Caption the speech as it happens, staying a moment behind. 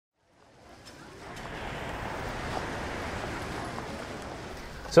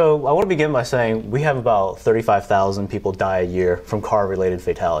So I want to begin by saying we have about 35,000 people die a year from car-related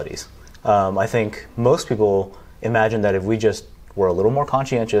fatalities. I think most people imagine that if we just were a little more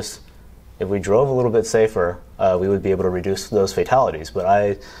conscientious, if we drove a little bit safer, we would be able to reduce those fatalities. But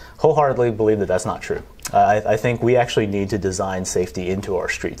I wholeheartedly believe that that's not true. I think we actually need to design safety into our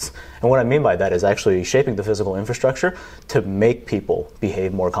streets. And what I mean by that is actually shaping the physical infrastructure to make people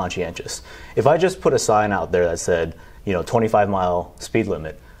behave more conscientious. If I just put a sign out there that said, 25-mile speed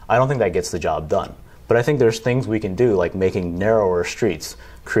limit, I don't think that gets the job done. But I think there's things we can do, like making narrower streets,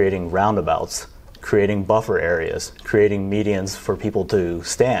 creating roundabouts, creating buffer areas, creating medians for people to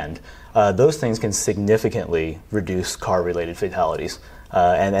stand. Those things can significantly reduce car-related fatalities.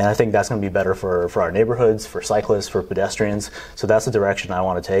 And I think that's going to be better for our neighborhoods, for cyclists, for pedestrians. So that's the direction I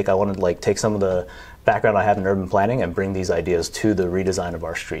want to take. I want to take some of the background I have in urban planning and bring these ideas to the redesign of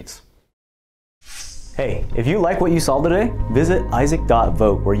our streets. Hey, if you like what you saw today, visit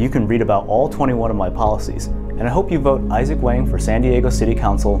isaac.vote, where you can read about all 21 of my policies. And I hope you vote Isaac Wang for San Diego City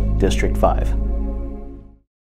Council, District 5.